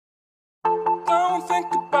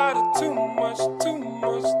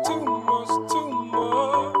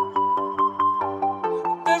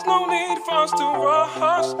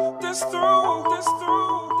hush this through, this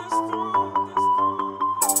through, this through, this through.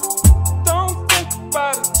 Don't think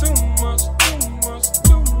about it too much, too much,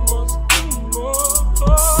 too much, too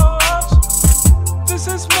much. This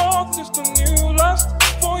is more than just a new lust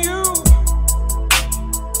for you.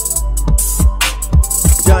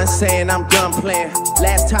 Done saying, I'm done playing.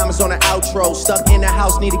 Last time is on the outro. Stuck in the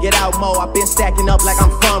house, need to get out more. I've been stacking up like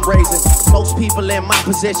I'm fundraising. Most people in my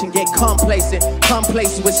position get complacent.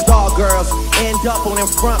 Complacent with star girls. End up on them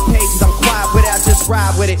front pages. I'm quiet with it, I just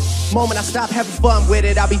ride with it. Moment I stop having fun with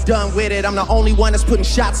it, I'll be done with it. I'm the only one that's putting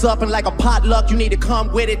shots up, and like a potluck, you need to come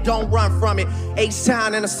with it, don't run from it.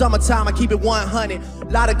 H-Town in the summertime, I keep it 100.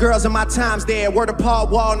 Lot of girls in my times there, word apart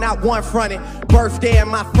wall, not one fronted. Birthday in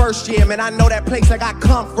my first year, man, I know that place like I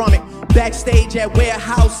come from it. Backstage at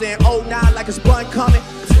warehouse in 09 like it's bun coming.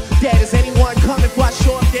 Dead, is anyone coming before I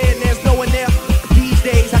show up there and there's no one there? These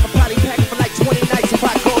days I could probably pack it for like 20 nights if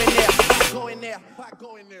I go in there. If I go in there, if I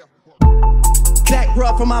go in there. Back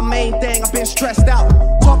rub for my main thing, I've been stressed out.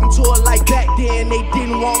 Talking to her like back then, they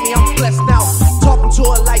didn't want me, I'm blessed now. Talking to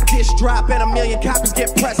her like this drop and a million copies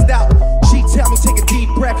get pressed out. She tell me take a deep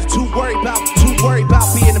breath, too worried about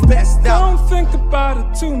being the best now. Don't think about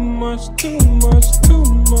it too much, too much, too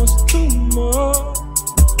much, too much.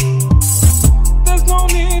 There's no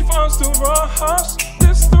need for us to rush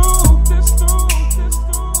this through, this through, this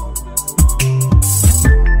through, this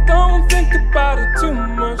through. Don't think about it too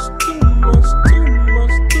much, too much, too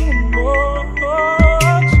much, too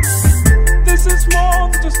much. This is more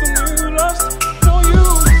than just a new lust for you.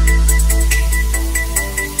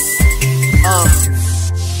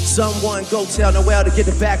 Someone go tell Noel to get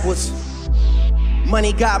it backwards.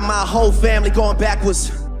 Money got my whole family going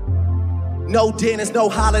backwards. No dinners, no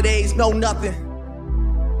holidays, no nothing.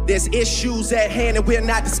 There's issues at hand that we're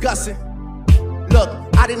not discussing. Look,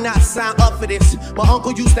 I did not sign up for this. My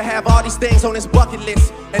uncle used to have all these things on his bucket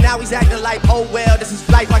list, and now he's acting like, oh well, this is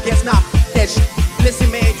life, I guess not. That shit.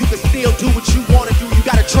 Listen man, you can still do what you wanna do. You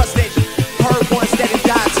gotta trust that you heard ones that in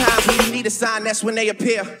dire times when you need a sign, that's when they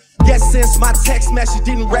appear. Guess since my text message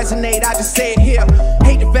didn't resonate, I just say it here.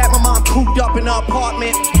 Hate the fact my mom cooped up in her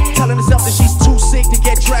apartment, telling herself that she's too sick to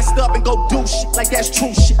get dressed up and go do shit like that's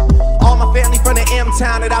true shit. All my family from the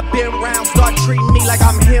M-town that I've been around start treating me like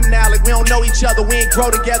I'm him now. Like we don't know each other, we ain't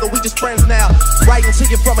grow together, we just friends now. Writing to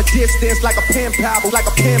you from a distance like a pen pal, like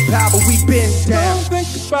a pen pal, but we been down. Don't think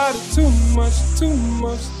about it too much, too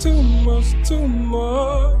much, too much, too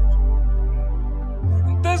much.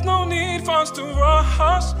 There's no need for us to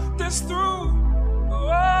rush this through.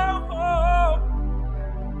 Oh.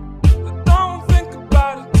 Don't think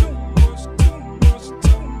about it too much, too much,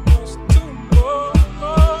 too much, too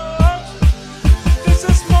much. This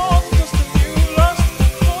is more than just a new lust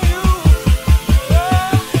for you.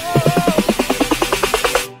 Oh.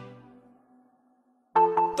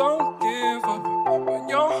 Don't give up when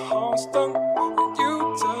your heart's done and you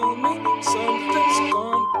tell me something's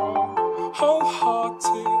gone wrong.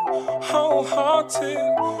 Wholehearted,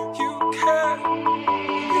 you care.